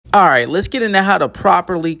All right, let's get into how to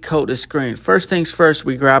properly coat the screen. First things first,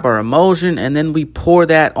 we grab our emulsion and then we pour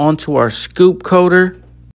that onto our scoop coater.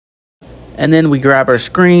 And then we grab our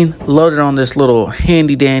screen, load it on this little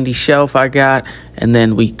handy dandy shelf I got, and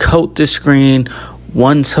then we coat the screen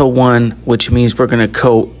 1-to-1, which means we're going to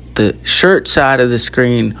coat the shirt side of the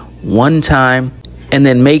screen one time, and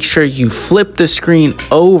then make sure you flip the screen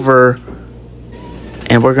over,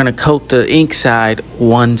 and we're going to coat the ink side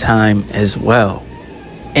one time as well.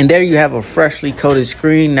 And there you have a freshly coated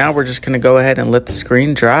screen. Now we're just going to go ahead and let the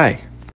screen dry.